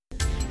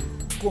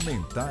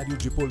Comentário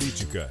de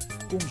Política,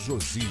 com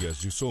Josias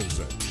de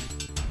Souza.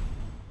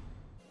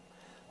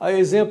 A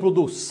exemplo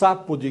do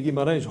sapo de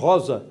Guimarães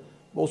Rosa,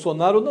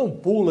 Bolsonaro não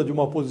pula de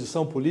uma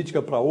posição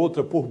política para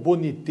outra por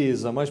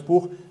boniteza, mas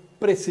por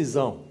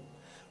precisão.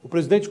 O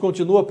presidente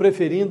continua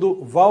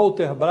preferindo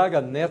Walter Braga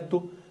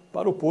Neto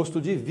para o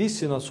posto de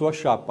vice na sua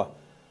chapa.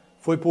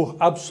 Foi por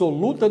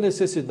absoluta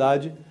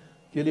necessidade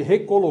que ele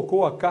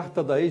recolocou a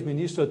carta da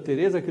ex-ministra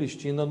Tereza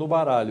Cristina no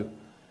baralho.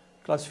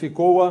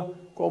 Classificou-a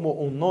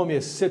como um nome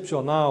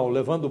excepcional,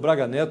 levando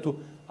Braga Neto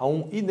a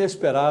um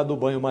inesperado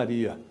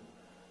banho-maria.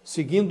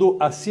 Seguindo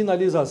a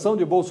sinalização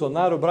de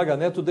Bolsonaro, Braga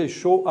Neto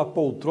deixou a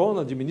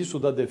poltrona de ministro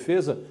da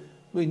Defesa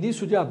no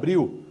início de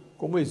abril,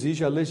 como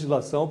exige a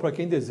legislação para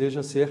quem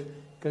deseja ser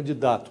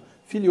candidato.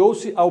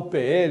 Filiou-se ao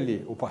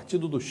PL, o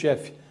partido do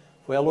chefe.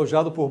 Foi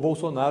alojado por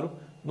Bolsonaro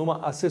numa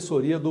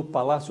assessoria do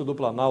Palácio do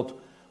Planalto.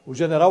 O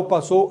general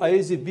passou a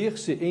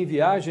exibir-se em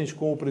viagens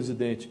com o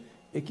presidente.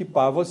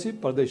 Equipava-se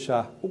para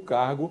deixar o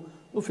cargo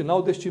no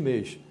final deste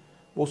mês.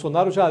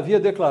 Bolsonaro já havia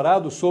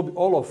declarado sob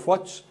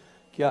holofotes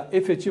que a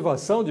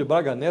efetivação de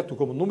Braga Neto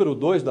como número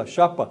 2 da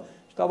chapa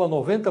estava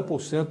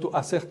 90%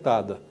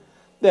 acertada.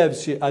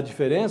 Deve-se a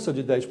diferença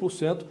de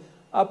 10%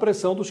 à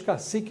pressão dos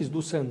caciques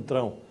do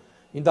Centrão.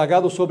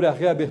 Indagado sobre a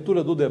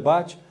reabertura do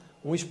debate,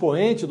 um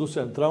expoente do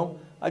Centrão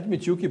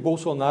admitiu que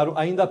Bolsonaro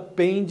ainda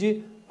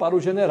pende para o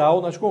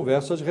general nas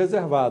conversas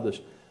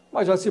reservadas,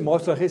 mas já se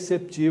mostra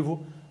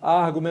receptivo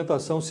à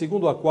argumentação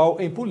segundo a qual,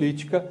 em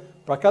política,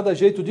 para cada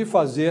jeito de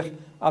fazer,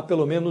 há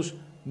pelo menos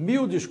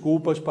 1000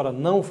 desculpas para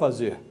não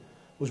fazer.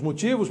 Os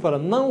motivos para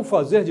não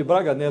fazer de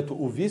Braga Neto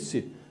o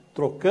vice,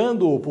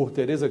 trocando-o por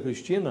Tereza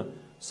Cristina,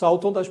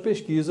 saltam das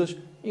pesquisas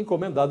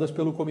encomendadas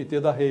pelo Comitê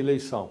da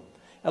Reeleição.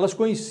 Elas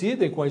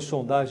coincidem com as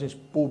sondagens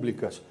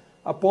públicas,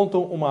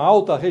 apontam uma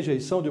alta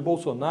rejeição de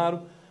Bolsonaro,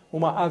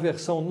 uma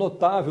aversão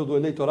notável do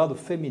eleitorado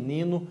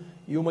feminino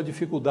e uma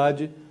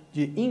dificuldade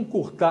de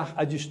encurtar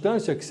a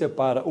distância que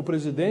separa o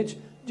presidente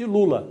de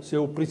Lula,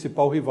 seu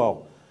principal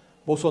rival.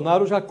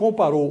 Bolsonaro já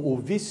comparou o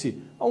vice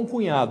a um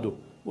cunhado.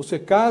 Você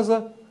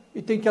casa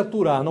e tem que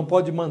aturar, não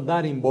pode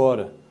mandar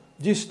embora.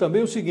 Disse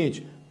também o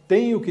seguinte: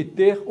 tenho que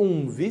ter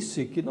um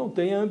vice que não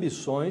tenha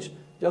ambições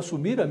de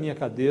assumir a minha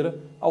cadeira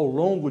ao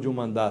longo de um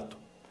mandato.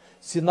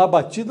 Se na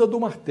batida do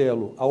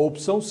martelo a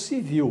opção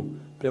civil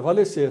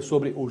prevalecer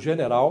sobre o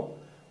general,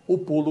 o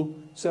pulo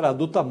será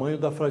do tamanho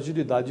da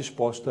fragilidade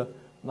exposta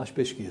nas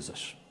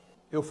pesquisas.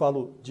 Eu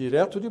falo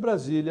direto de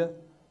Brasília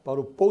para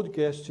o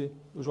podcast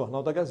do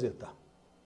Jornal da Gazeta.